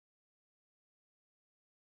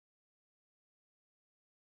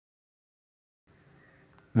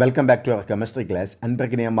Welcome back to our chemistry class.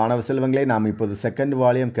 அன்றைக்கு மாணவ செல்வங்களே நாம் இப்போது செகண்ட்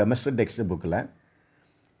வால்யூம் கெமிஸ்ட்ரி டெக்ஸ்ட் புக்கில்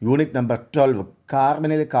unit number 12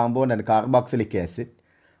 carbonyl compound and carboxylic acid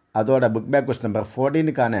அதோட புக் பேக் கொஸ்டின் நம்பர்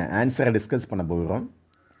 14க்கான ஆன்சரை டிஸ்கஸ் பண்ண போகிறோம்.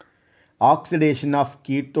 Oxidation of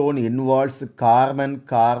ketone involves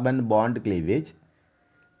carbon-carbon bond cleavage.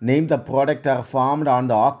 Name the product are formed on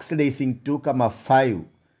the oxidizing 2,5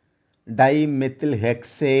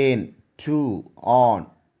 dimethylhexane 2 on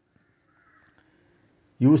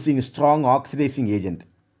using strong oxidizing agent.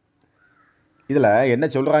 இதில் என்ன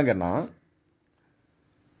சொல்கிறாங்கன்னா,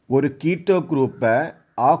 ஒரு keto குரூப்பை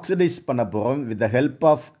oxidise பண்ண போகிறோம் with the help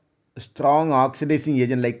of strong oxidising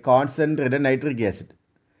agent like concentrated nitric acid.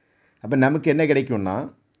 அப்போ நமக்கு என்ன கிடைக்கும்னா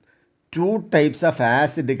 2 டைப்ஸ் ஆஃப்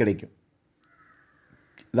ஆசிட் கிடைக்கும்.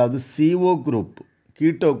 அதாவது CO குரூப்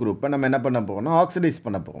கீட்டோ குரூப்பை நம்ம என்ன பண்ண போகிறோம்னா ஆக்சிடைஸ்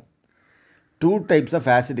பண்ண போகிறோம். 2 டைப்ஸ்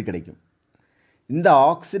ஆஃப் ஆசிட் கிடைக்கும். இந்த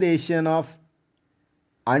oxidation of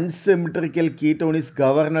unsymmetrical ketone is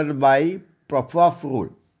governed by Popov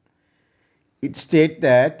rule. It states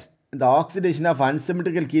that the oxidation of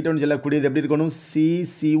unsymmetrical ketone சொல்லக்கூடியது எப்படி இருக்கணும்,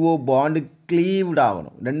 CO bond cleaved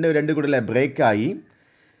ஆகணும். ரெண்டு கூடல பிரேக் ஆகி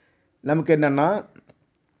நமக்கு என்னன்னா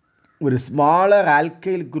ஒரு ஸ்மாலர்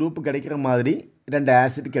ஆல்கைல் குரூப் கிடைக்கிற மாதிரி 2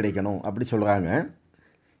 ஆசிட் கிடைக்கணும் அப்படி சொல்கிறாங்க.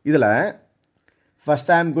 இதில்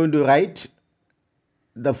first I am going to right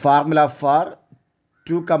the formula for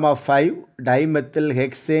 2,5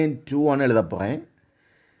 dimethylhexane 2 எழுத போகிறேன்.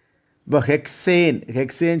 இப்போ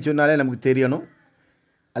ஹெக்ஸேன் சொன்னாலே நமக்கு தெரியணும்,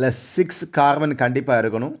 அதில் 6 கார்பன் கண்டிப்பாக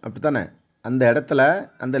இருக்கணும். அப்படி தானே அந்த இடத்துல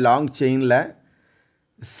அந்த லாங் செயினில்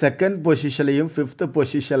செகண்ட் பொசிஷன்லையும் 5th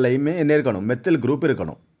பொசிஷன்லையுமே என்ன இருக்கணும், மெத்தில் குரூப்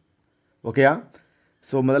இருக்கணும். ஓகேயா?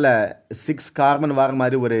 ஸோ முதல்ல 6 கார்பன் வர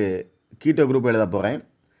மாதிரி ஒரு கீட்டோ குரூப் எழுத போகிறேன்.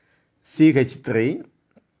 CH3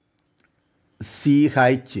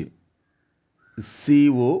 CH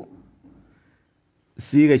CO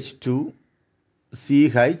CH2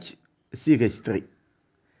 CH CH3.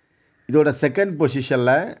 இதோட செகண்ட்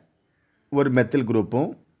பொசிஷனில் ஒரு மெத்தில் குரூப்பும்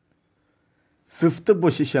 5th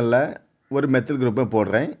பொசிஷனில் ஒரு மெத்தில் குரூப்பும்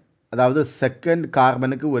போடுறேன். அதாவது செகண்ட்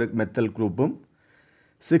கார்பனுக்கு ஒரு மெத்தில் குரூப்பும்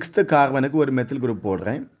 6th கார்பனுக்கு ஒரு மெத்தில் குரூப்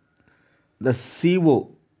போடுறேன். இந்த CO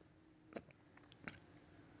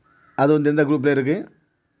அது வந்து எந்த குரூப்பில் இருக்குது,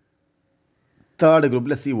 3rd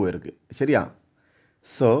குரூப்பில் CO இருக்குது. சரியா?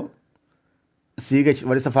 So CH,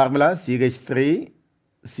 what is the formula? CH3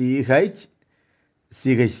 CH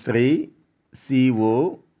CH3 CO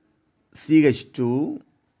CH2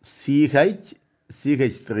 CH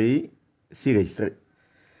CH3 CH3.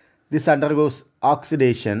 This undergoes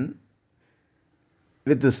oxidation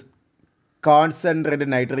with this concentrated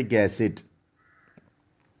nitric acid.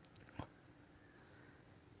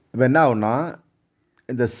 இப்போ என்ன ஆகுனா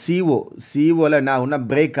இந்த சிஓவில் என்ன ஆகுனா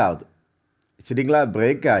பிரேக் ஆகுது. சரிங்களா?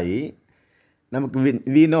 பிரேக் ஆகி நமக்கு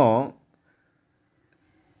வீணோ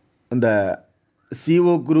இந்த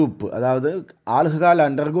CO குரூப், அதாவது alcohol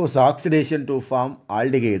undergoes oxidation to form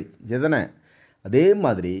aldehyde. சரிதானே? அதே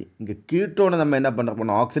மாதிரி இங்கே கீட்டோனை நம்ம என்ன பண்ண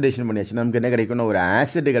போனோம், ஆக்சிடேஷன் பண்ணியாச்சு, நமக்கு என்ன கிடைக்கும்னா ஒரு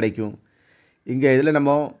ஆசிட் கிடைக்கும். இங்கே இதில் நம்ம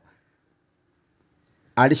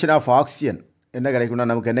அடிஷன் ஆஃப் ஆக்சிஜன் என்ன கிடைக்கும்னா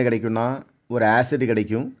நமக்கு என்ன கிடைக்கும்னா ஒரு ஆசிட்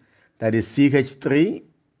கிடைக்கும். That is CH3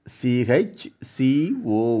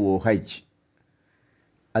 CHCOOH.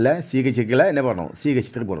 அதில் CHல என்ன பண்ணணும்,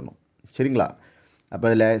 CH3 போடணும். சரிங்களா? அப்போ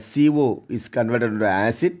அதில் CO is converted to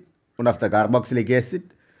acid, one of the carboxylic acid.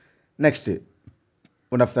 Next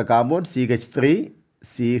one of the compound CH3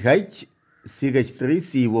 CH3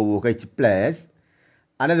 COOH plus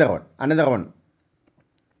another one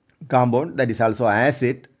compound that is also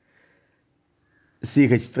acid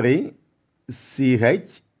CH3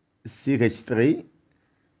 CH3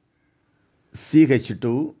 CH2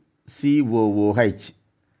 COOH.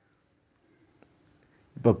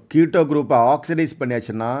 இப்போ keto குரூப்பை oxidise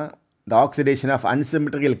பண்ணியாச்சுன்னா, இந்த oxidation of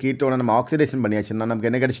unsymmetrical கீட்டோனை நம்ம oxidation பண்ணியாச்சுன்னா நமக்கு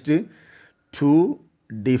என்ன கிடச்சிட்டு 2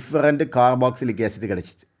 different carboxylic acid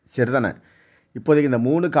கிடச்சிட்டு. சரிதானே? இப்போதைக்கு இந்த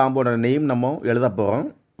 3 காம்பவுண்டோட நேம் நம்ம எழுத போகிறோம்.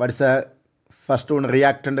 What is first one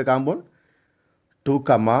reactant compound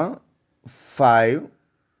 2,5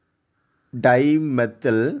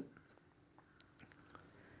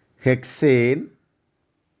 dimethylhexane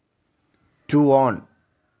 2 on.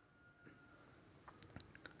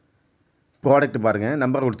 Product பாருங்கள்,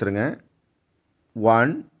 நம்பர் கொடுத்துருங்க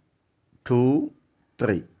 1 2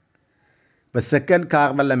 3. இப்போ செகண்ட்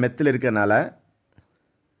கார்பனில் மெத்தில் இருக்கிறதுனால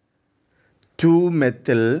 2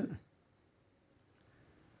 methyl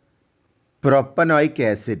ப்ரோப்பனாயிக்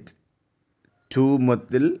acid 2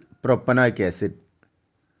 methyl ப்ரோப்பனாயிக் acid.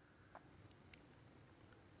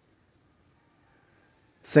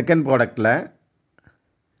 Second ப்ராடக்டில்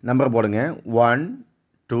number போடுங்க 1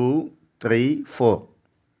 2 3 4.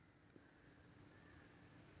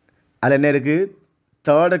 அதில் என்ன இருக்குது,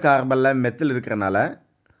 தேர்டு கார்பனில் மெத்தில் இருக்கிறனால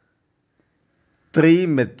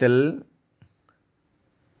 3-methyl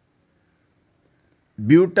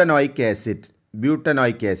butanoic acid,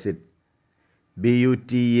 butanoic acid,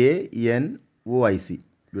 BUTANOIC,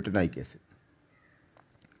 butanoic acid.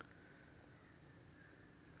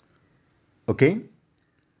 Okay,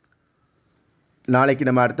 நாளைக்கு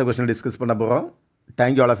நம்ம அடுத்த கொஸ்டின் டிஸ்கஸ் பண்ண போகிறோம்.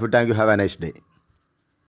 Thank you all of you. Thank you. Have a nice day.